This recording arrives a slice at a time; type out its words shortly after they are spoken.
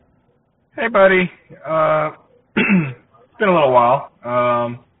Hey, buddy. It's been a little while.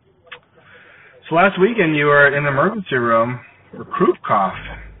 So last weekend you were in the emergency room for croup cough.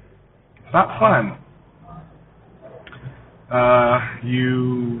 It's not fun.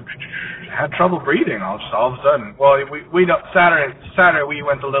 You had trouble breathing all of a sudden. Well, we don't, Saturday we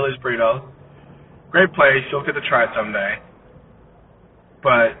went to Lily's Burritos. Great place. You'll get to try it someday.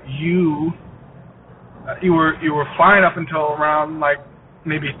 But you were fine up until around like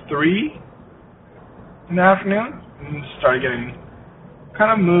maybe 3 in the afternoon, and started getting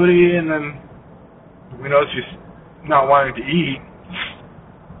kind of moody, and then we noticed you not wanting to eat,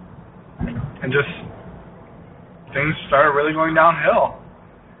 and just things started really going downhill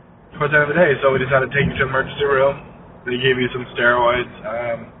towards the end of the day. So we decided to take you to the emergency room. They gave you some steroids.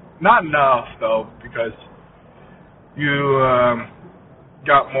 Not enough though, because you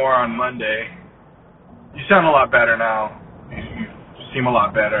got more on Monday. You sound a lot better now. You seem a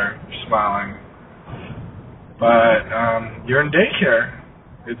lot better. You're smiling. But you're in daycare.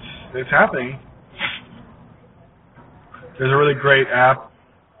 It's happening. There's a really great app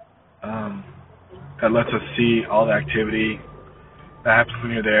that lets us see all the activity that happens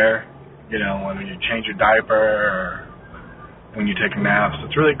when you're there. You know, when you change your diaper or when you take naps.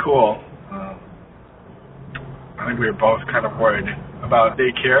 It's really cool. I think we were both kind of worried about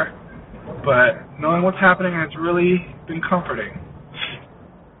daycare, but knowing what's happening has really been comforting.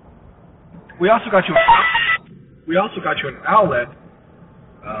 We also got you an outlet,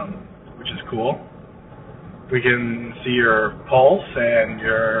 which is cool. We can see your pulse and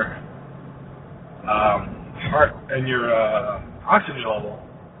your heart and your oxygen level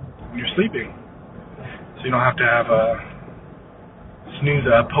when you're sleeping, so you don't have to have a snooze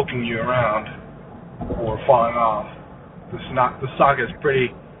poking you around or falling off. The socket is pretty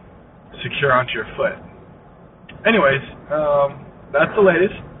secure onto your foot. Anyways, that's the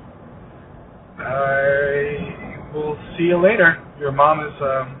latest. I will see you later. Your mom is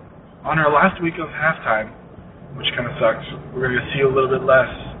on her last week of halftime, which kind of sucks. We're going to see you a little bit less,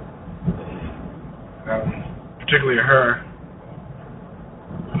 particularly her.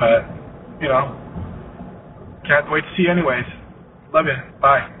 But, you know, can't wait to see you anyways. Love you.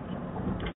 Bye.